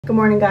Good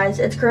morning, guys.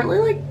 It's currently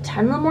like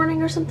 10 in the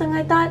morning or something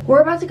like that.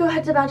 We're about to go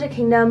head to Magic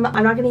Kingdom.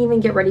 I'm not gonna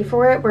even get ready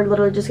for it. We're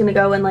literally just gonna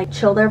go and like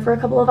chill there for a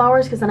couple of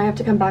hours because then I have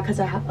to come back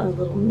because I have a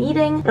little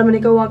meeting. But I'm gonna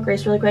go walk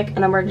Grace really quick and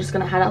then we're just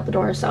gonna head out the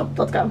door. So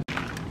let's go.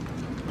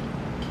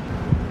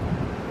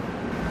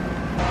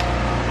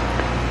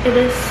 It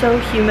is so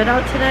humid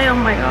out today. Oh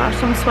my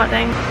gosh, I'm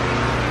sweating.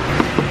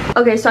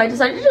 Okay, so I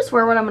decided to just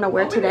wear what I'm gonna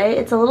wear today.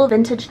 It's a little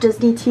vintage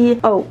Disney tee.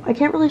 Oh, I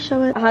can't really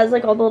show it. It has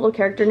like all the little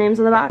character names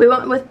on the back. We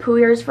went with Pooh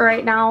ears for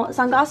right now.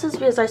 Sunglasses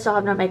because I still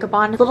have no makeup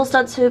on. Little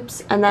studs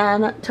hoops, and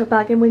then took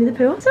back in Winnie the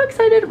Pooh. I'm so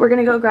excited. We're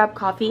gonna go grab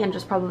coffee and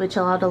just probably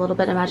chill out a little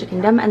bit in Magic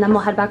Kingdom, and then we'll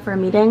head back for a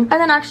meeting, and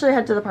then actually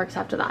head to the parks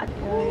after that.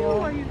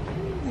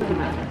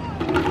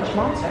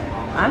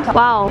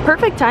 Wow,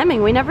 perfect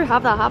timing. We never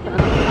have that happen.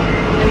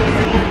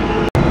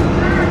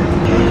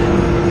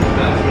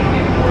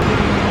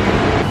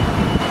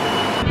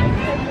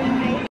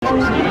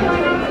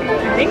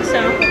 I think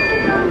so.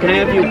 Can I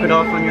have you put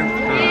off on your...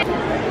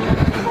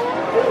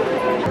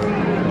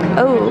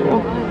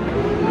 Oh.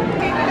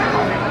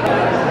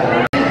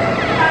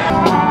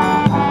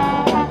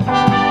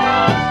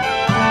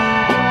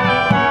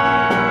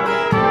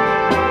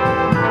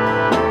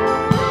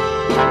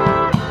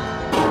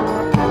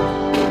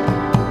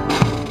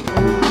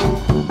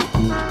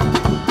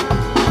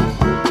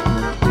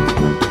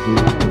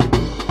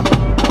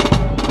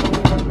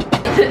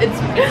 It's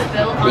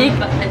still on,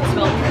 but it's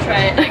still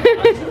try it.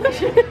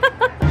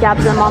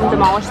 Gabs and Mom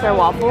demolished their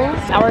waffles.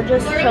 Now we're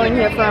just chilling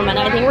here for a minute.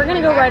 I think we're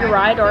gonna go ride a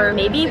ride or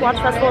maybe watch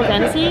Festival of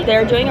Fantasy.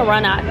 They're doing a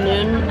run at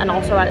noon and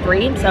also at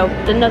 3, so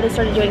didn't know they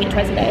started doing it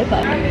twice a day,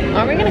 but...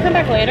 Are we gonna come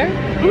back later?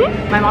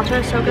 My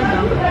matcha is so good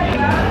though.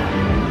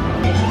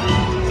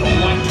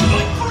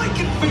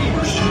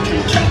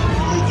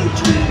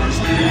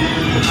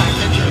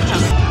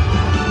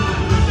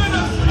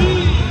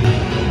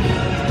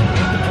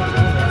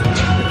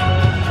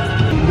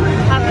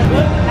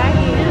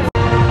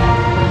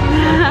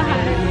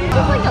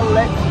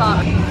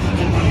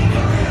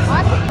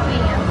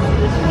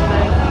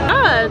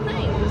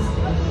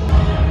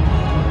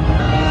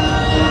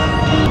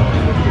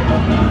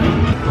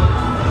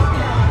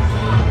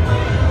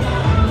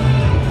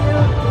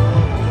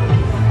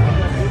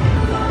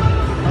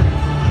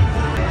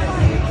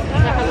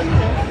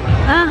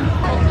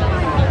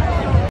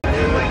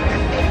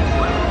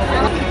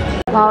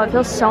 Wow, it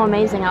feels so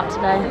amazing out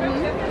today.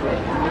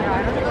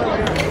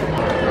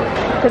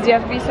 Because you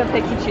have to be so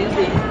picky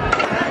choosy.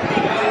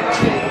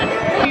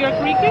 You're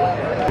creaking?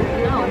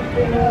 No.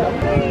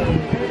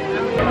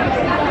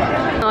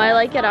 No, I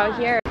like it out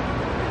here.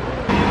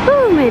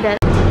 Ooh, made it.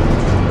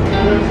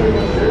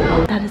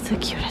 That is the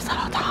cutest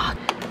little dog.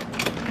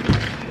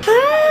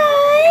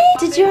 Hi!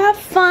 Did you have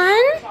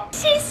fun?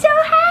 She's so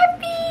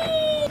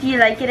happy! Do you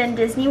like it in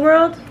Disney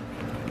World?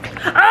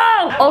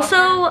 Oh!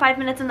 Also, 5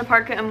 minutes in the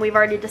park and we've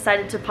already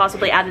decided to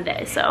possibly add a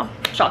day, so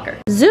shocker.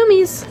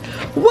 Zoomies!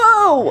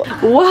 Whoa!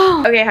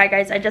 Whoa! Okay, hi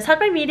guys, I just had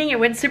my meeting. It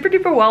went super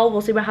duper well.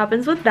 We'll see what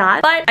happens with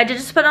that. But I did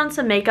just put on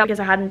some makeup because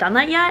I hadn't done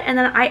that yet. And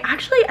then I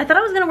thought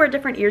I was gonna wear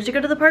different ears to go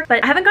to the park,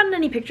 but I haven't gotten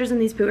any pictures in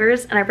these Pooh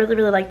ears and I really,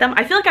 really like them.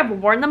 I feel like I've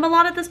worn them a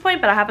lot at this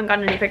point, but I haven't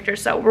gotten any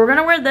pictures. So we're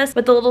gonna wear this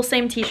with the little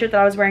same t-shirt that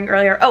I was wearing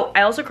earlier. Oh,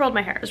 I also curled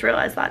my hair. Just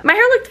realized that. My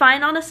hair looked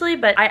fine, honestly,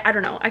 but I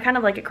don't know. I kind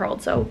of like it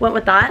curled, so went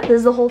with that. This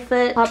is the whole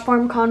fit.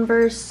 Platform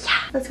Converse. Yeah,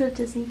 let's go to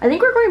Disney. I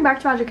think we're going back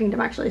to Magic Kingdom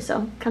actually,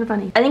 so kind of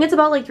funny. I think it's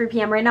about like 3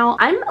 p.m. right now.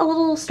 I'm a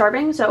little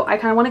starving, so I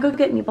kind of want to go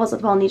get meatballs at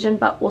the Polynesian,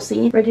 but we'll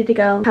see. Ready to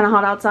go. Kind of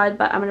hot outside,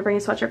 but I'm gonna bring a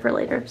sweatshirt for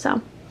later,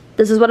 so.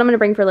 This is what I'm gonna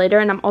bring for later,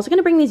 and I'm also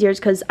gonna bring these ears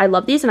because I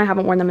love these and I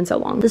haven't worn them in so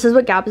long. This is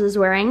what Gabs is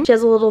wearing. She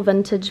has a little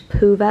vintage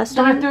Pooh vest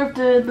on.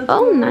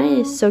 Oh,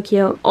 nice. So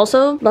cute.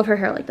 Also, love her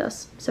hair like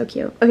this. So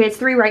cute. Okay, it's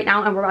 3 right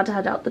now and we're about to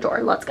head out the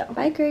door. Let's go.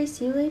 Bye, Grace.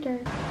 See you later.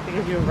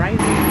 Because you're right.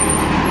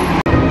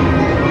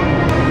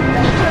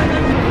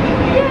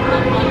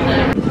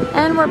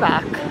 And we're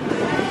back.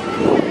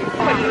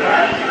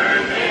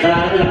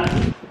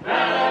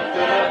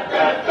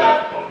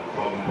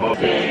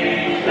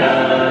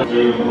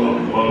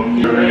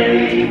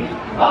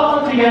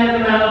 All together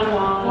now,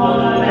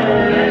 one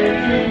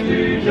and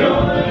to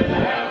join the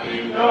happy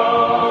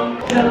song.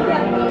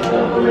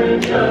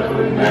 Jumping,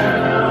 jumping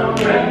now,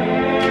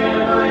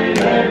 rambling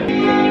and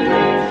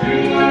feeling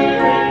sweet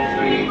and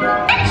sweet.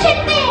 Action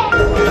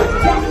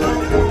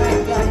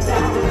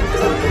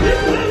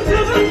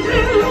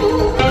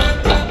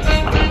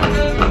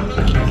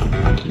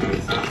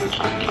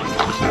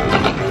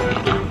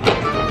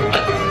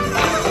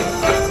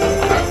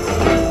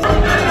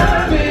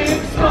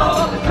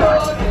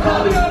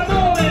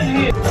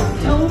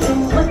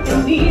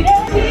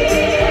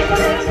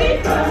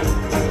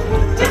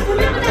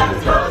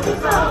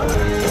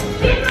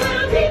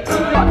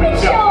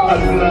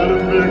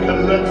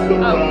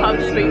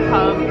Sweet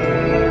Pub.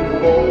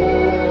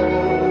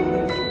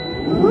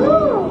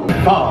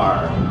 Far,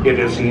 it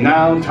is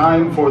now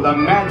time for the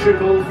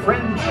magical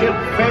Friendship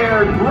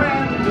Fair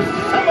Grand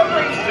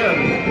Celebration.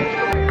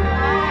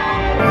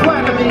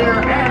 Vladimir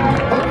and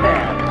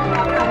Hookhead.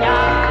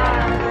 Yeah.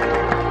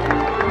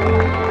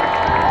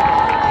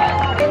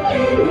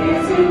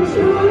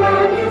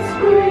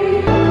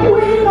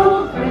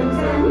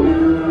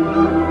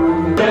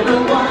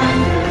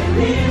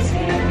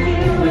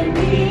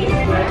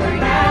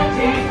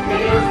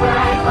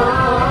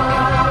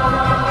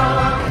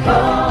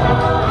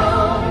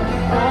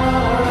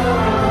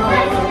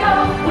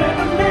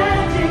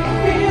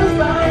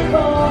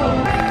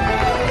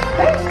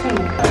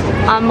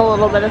 I'm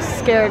a little bit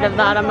scared of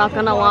that, I'm not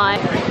gonna lie.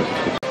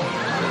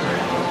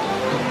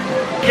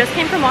 Just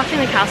came from watching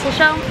the castle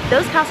show.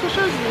 Those castle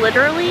shows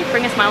literally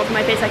bring a smile to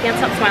my face. I can't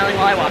stop smiling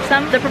while I watch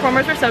them. The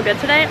performers were so good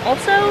today.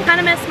 Also, kind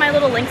of missed my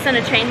little links in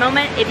a chain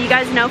moment. If you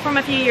guys know from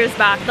a few years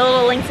back, the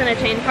little links in a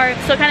chain part,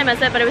 still kind of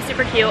miss it, but it was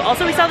super cute.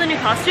 Also, we saw the new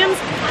costumes.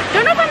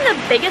 Don't know if I'm the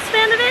biggest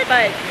fan of it,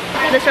 but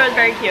the show is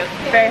very cute.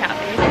 Very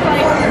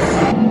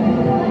happy.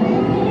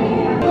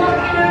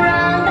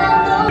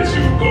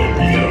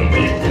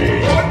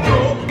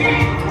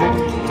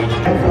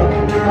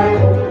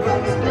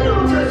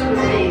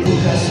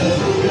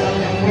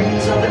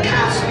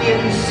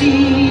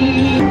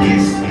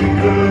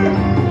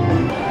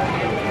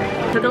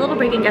 Took a little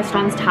break in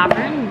Gaston's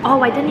Tavern.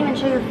 Oh, I didn't even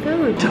show your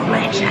food.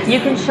 Delicious. You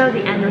can show the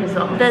end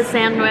result. The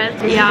sandwich.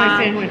 This yeah. is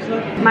my sandwich,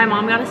 look. My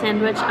mom got a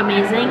sandwich.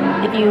 Amazing.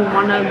 If you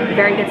want a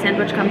very good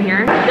sandwich, come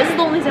here. This is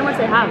the only sandwich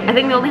they have. I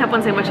think they only have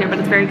one sandwich here, but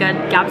it's very good.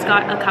 Gab's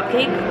got a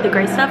cupcake, the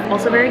gray stuff,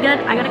 also very good.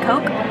 I got a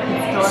Coke.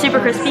 Super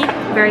crispy.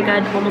 Very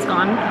good. Almost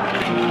gone.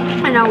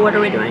 And now what are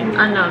we doing?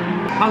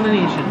 Unknown.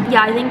 Polynesian.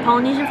 Yeah, I think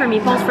Polynesian for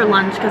meatballs for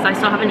lunch because I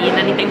still haven't eaten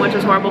anything, which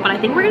is horrible. But I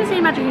think we're gonna stay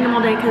in Magic Kingdom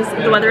all day because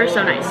the weather is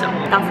so nice. So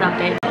that's the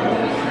update.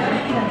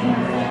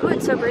 Ooh,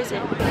 it's so breezy.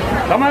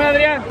 Come on,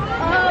 Adrian.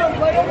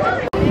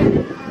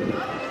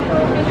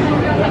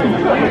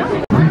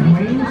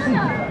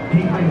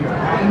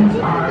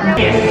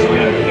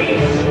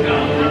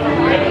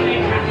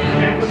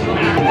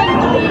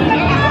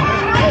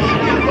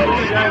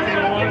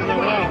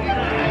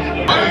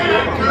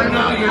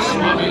 Now, your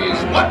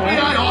swabbies, what may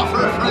I offer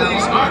for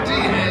these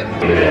hearty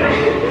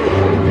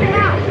heads?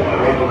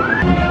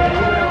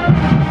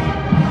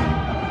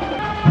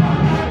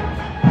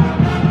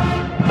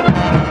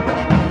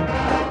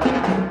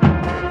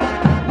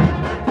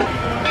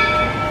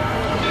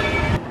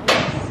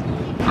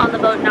 On the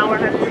boat now, we're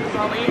headed to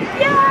Bali.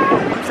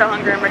 Yeah! I'm so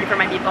hungry, I'm ready for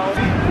my meatballs.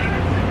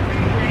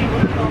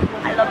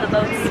 I love the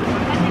boats.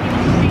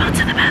 Boats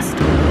are the best.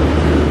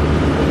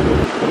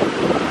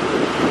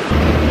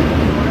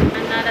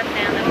 I'm not a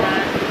fan of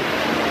that.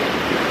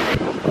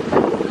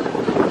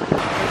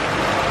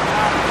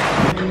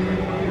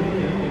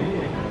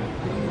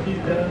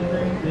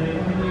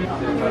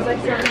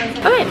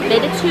 Okay,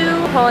 made it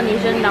to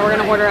Polynesian. Now we're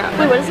gonna order.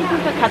 Wait, what is he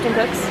called? Captain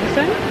Cook's?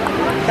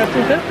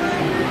 Captain Cook?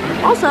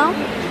 Also,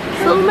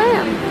 this little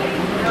man.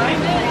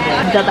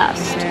 The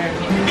best.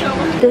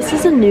 This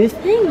is a new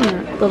thing.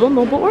 Little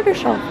mobile order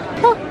shop.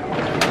 Huh.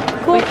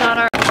 Cool. We got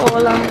our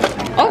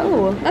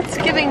Oh, that's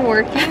getting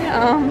working.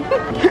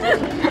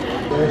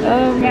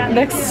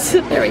 Next.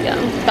 There we go.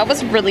 That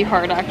was really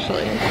hard,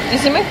 actually. Do you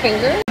see my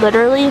finger?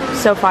 Literally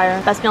so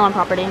fire. Best meal on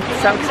property.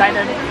 So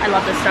excited. I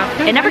love this stuff.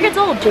 It never gets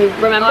old. Do you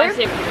remember? Oh, I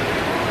see.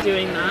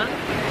 Doing that.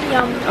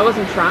 Yum. I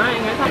wasn't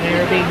trying. I thought And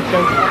they're being so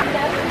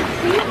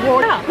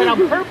yeah, but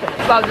on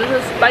purpose. Wow, this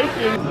is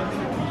spicy.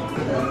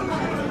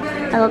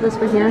 I love this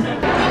for here.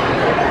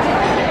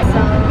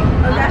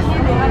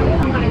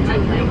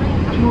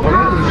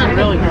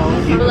 really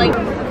gross. But like,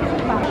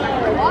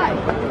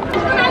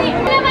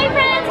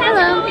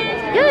 hello.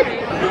 Good.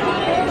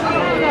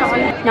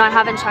 No, I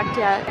haven't checked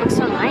yet. It looks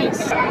so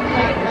nice.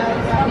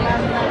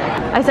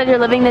 I said you're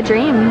living the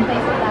dream.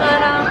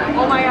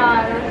 Oh my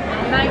god.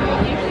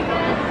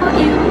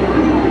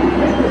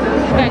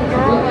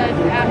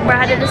 We're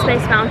headed to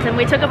Space Mountain.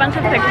 We took a bunch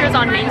of pictures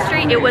on Main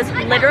Street. It was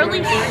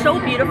literally so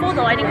beautiful.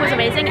 The lighting was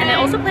amazing, and they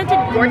also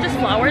planted gorgeous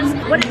flowers.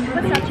 What's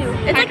that too?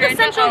 It's like the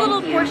central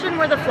little portion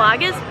where the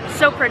flag is.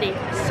 So pretty,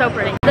 so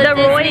pretty. The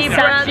Roy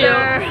statue.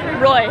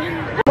 Roy.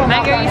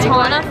 Maggie, are you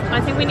tall enough? I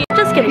think we need.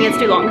 Just kidding, it's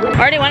too long.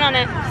 Already went on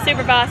it,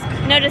 super fast.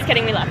 No, just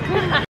kidding, we left.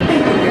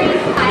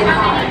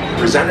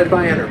 Presented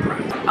by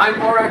Enterprise. I'm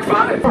Morak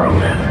 5.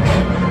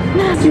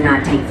 Do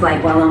not take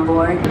flight while on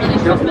board.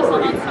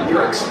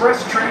 Your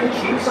express train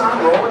keeps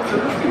on rolling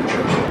through the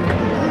future.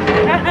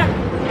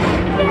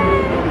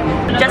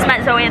 Just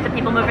met Zoe at the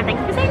People Mover. Thank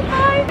you for saying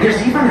hi.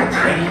 There's even a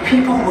tiny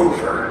people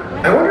mover.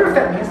 I wonder if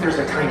that means there's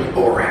a tiny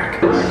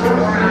Borak.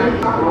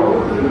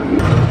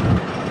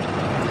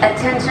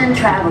 Attention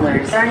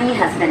travelers, journey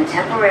has been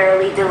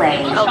temporarily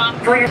delayed. Oh,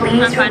 For your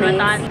please I'm fine with remain.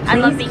 that. I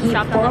love being Please keep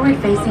stopped on the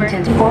People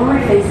Mover.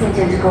 forward-facing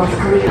tentacles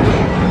clear.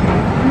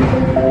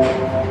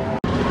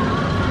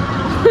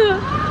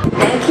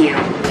 Thank you.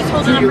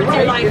 Hold To on your for too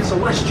long. right is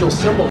celestial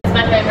symbol.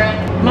 My favorite.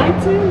 Mine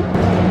too.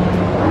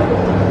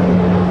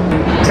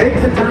 Take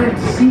the time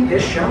to see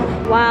this show.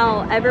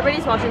 Wow,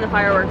 everybody's watching the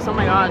fireworks. Oh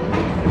my god.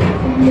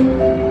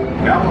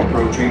 Now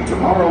approaching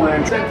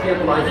Tomorrowland.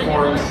 Sentient life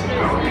forms.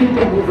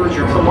 People movers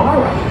are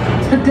tomorrow.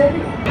 Today.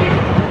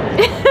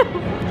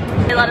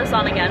 They let us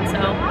on again, so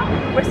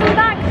we're still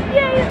back.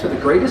 Yay! To the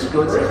greatest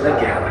goods in the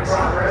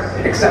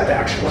galaxy. Except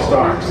actual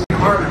stars.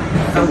 Harmony,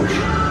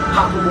 fellowship,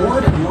 hop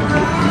aboard and look.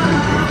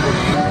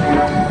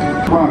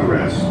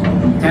 Progress.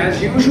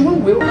 As usual,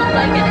 we'll... Like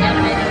an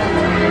animated.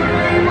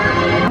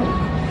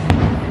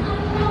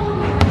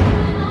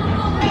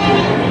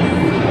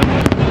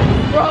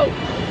 Bro.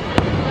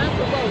 That's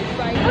the boat,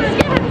 right? Oh,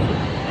 yeah.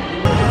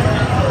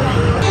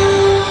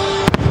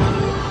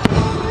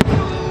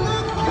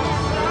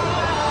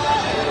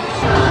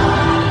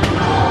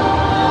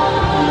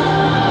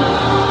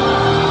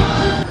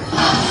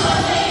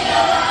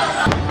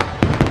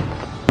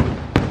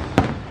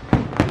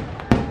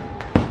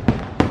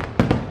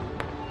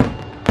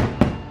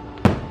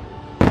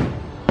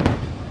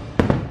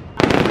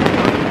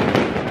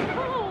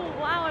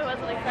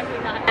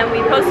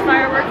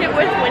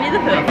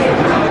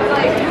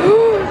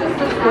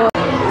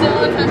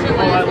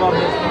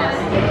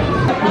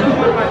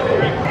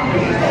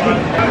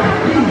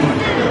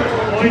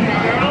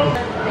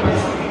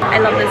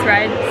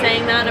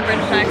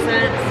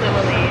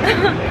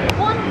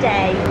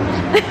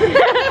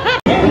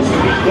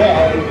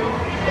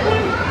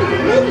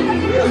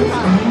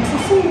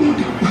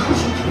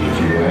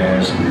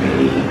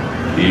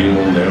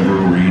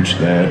 reach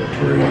that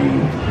tree.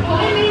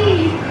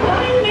 Honey!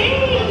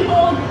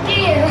 Oh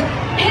dear!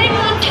 Hang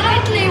on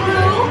tightly,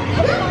 Roo!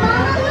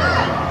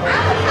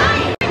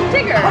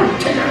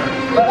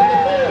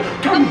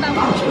 Come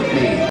bounce with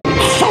me.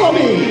 Follow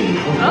me.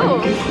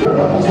 Oh.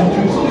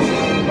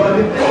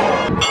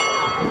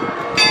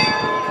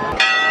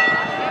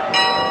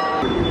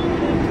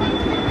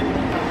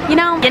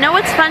 You know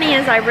what's funny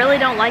is I really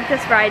don't like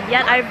this ride,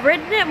 yet I've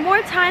ridden it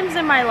more times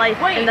in my life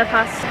in the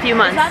past few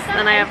months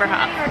than I ever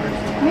have.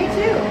 Me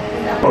too.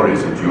 Or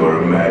is it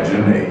your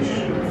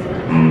imagination?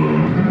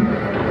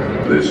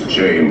 This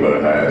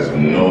chamber has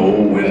no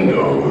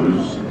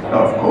windows.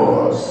 Of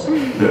course,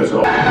 there's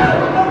a...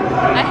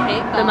 I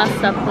hate The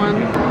messed up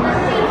one.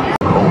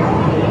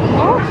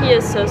 Oh, he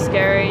is so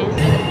scary.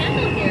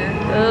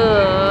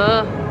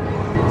 Ugh.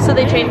 So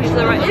they changed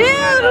the ride.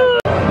 Ew!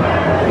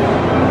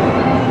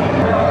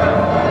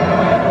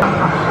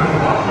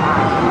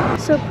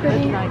 So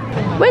pretty.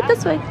 Wait,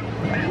 this way.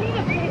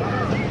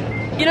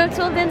 You know,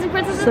 still Dancing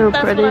Princesses? So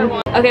That's pretty. what I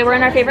want. Okay, we're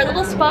in our favorite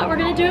little spot. We're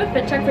gonna do a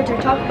fit check for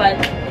TikTok, but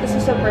this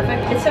is so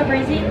perfect. It's so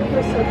breezy. It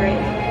feels so great.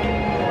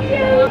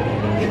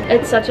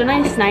 It's such a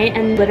nice night,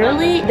 and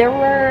literally there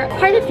were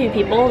quite a few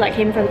people that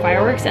came for the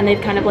fireworks, and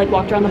they've kind of like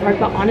walked around the park,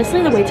 but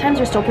honestly the wait times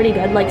are still pretty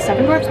good. Like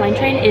 7 Dwarfs Mine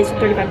Train is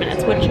 35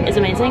 minutes, which is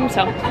amazing,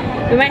 so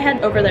we might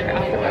head over there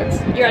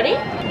afterwards. You ready?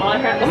 Oh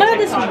my god,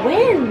 this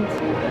wind!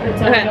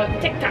 Okay,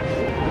 TikTok.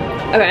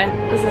 Okay,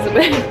 this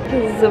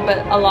is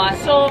a lot.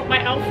 So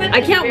my outfit.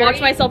 I can't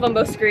watch myself on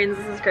both screens.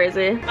 This is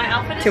crazy. My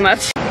outfit is too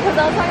much.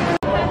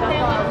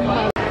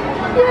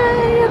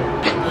 Yay!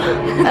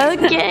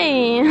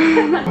 Okay.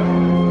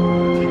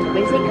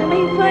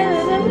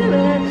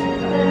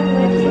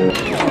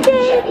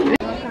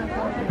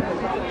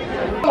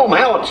 Oh,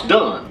 now it's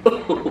done.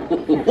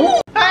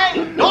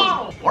 Hey,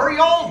 Donald, are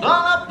you all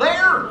done up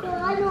there?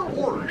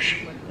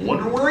 Gosh,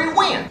 wonder where he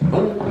went.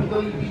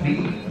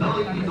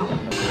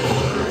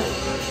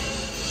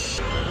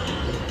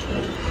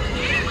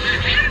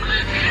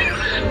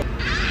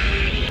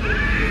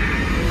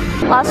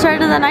 Last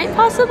ride of the night,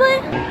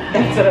 possibly?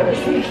 That's what I was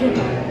thinking.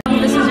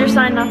 This is your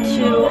sign not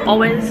to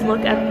always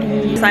look at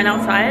the sign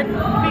outside.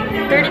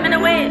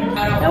 30-minute wait.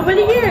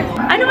 Nobody here.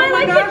 I know, I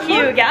like the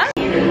queue, yeah?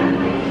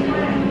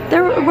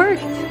 There, it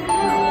worked.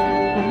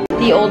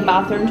 The old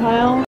bathroom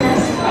tile.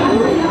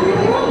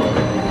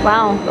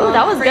 Wow. Oh,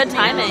 that was good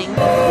timing.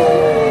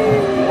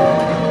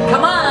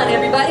 Come on,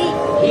 everybody.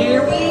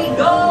 Here we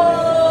go.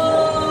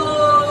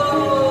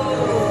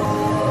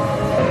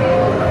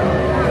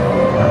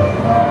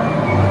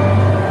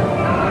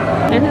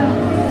 I know.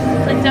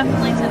 It's like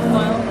definitely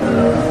tinfoil.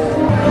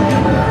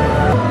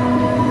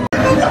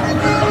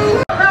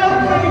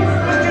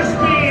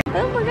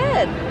 Oh, we're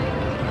good.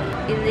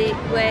 Easy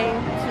way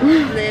to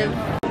live.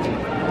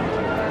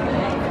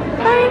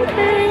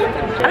 Okay.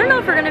 I don't know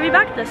if we're gonna be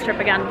back this trip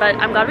again, but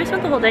I'm glad we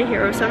spent the whole day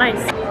here. It was so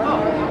nice.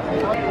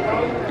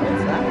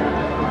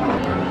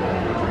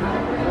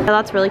 Yeah,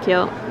 that's really cute.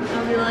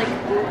 I'll be like,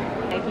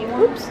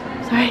 Oops.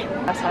 Sorry.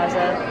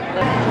 Saza.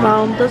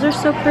 Wow, those are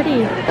so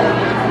pretty.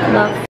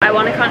 Love. I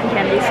want a cotton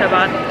candy so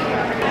bad.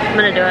 I'm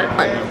gonna do it.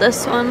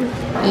 This one.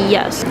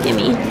 Yes,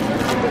 gimme.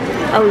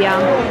 Oh yeah.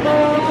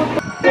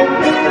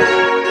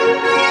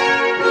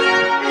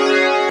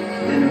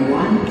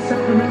 Once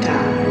upon a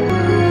time.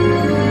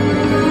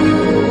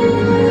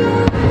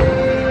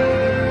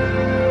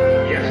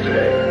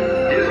 Yesterday,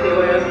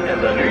 Disneyland and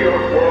the New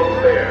York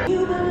World's Fair.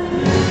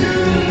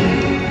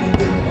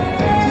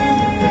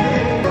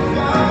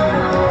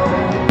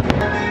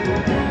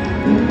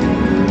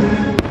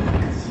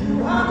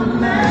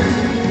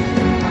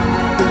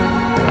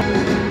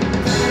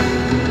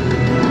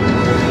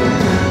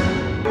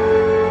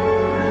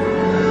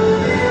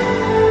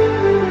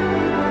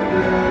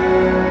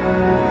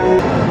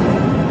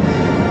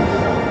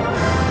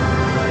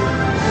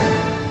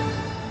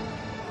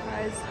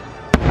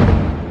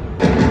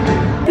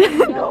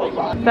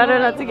 Better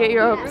not to get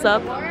your hopes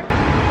up.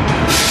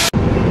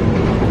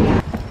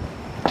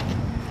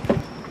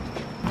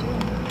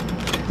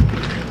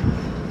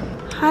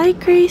 Hi,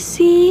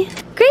 Gracie.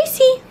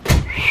 Gracie!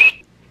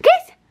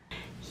 Grace!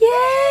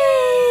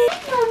 Yay!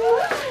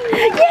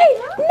 Yay!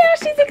 Now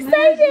she's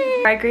excited!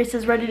 Alright, Grace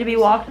is ready to be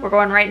walked. We're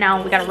going right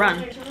now. We gotta run.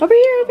 Over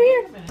here, over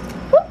here.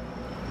 Whoop.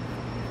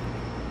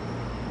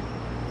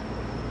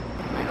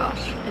 Oh my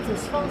gosh. If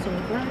this falls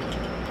over.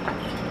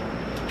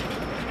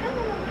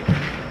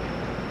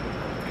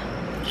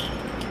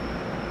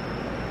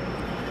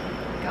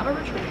 Gotta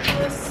retrieve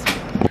this.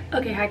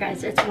 Okay, hi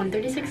guys, it's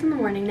 1:36 in the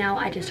morning now.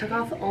 I just took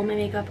off all my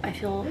makeup. I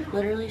feel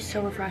literally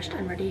so refreshed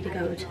and ready to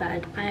go to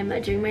bed. I'm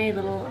doing my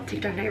little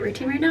TikTok night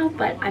routine right now,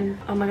 but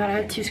oh my god, I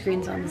have 2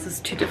 screens on. This is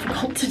too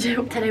difficult to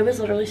do. Today was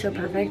literally so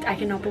perfect. I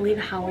cannot believe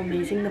how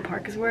amazing the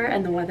parks were,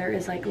 and the weather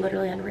is like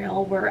literally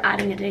unreal. We're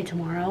adding a day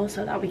tomorrow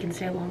so that we can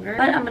stay longer,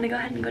 but I'm gonna go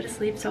ahead and go to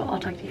sleep, so I'll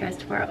talk to you guys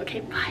tomorrow. Okay,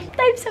 bye.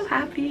 I'm so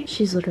happy.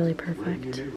 She's literally perfect.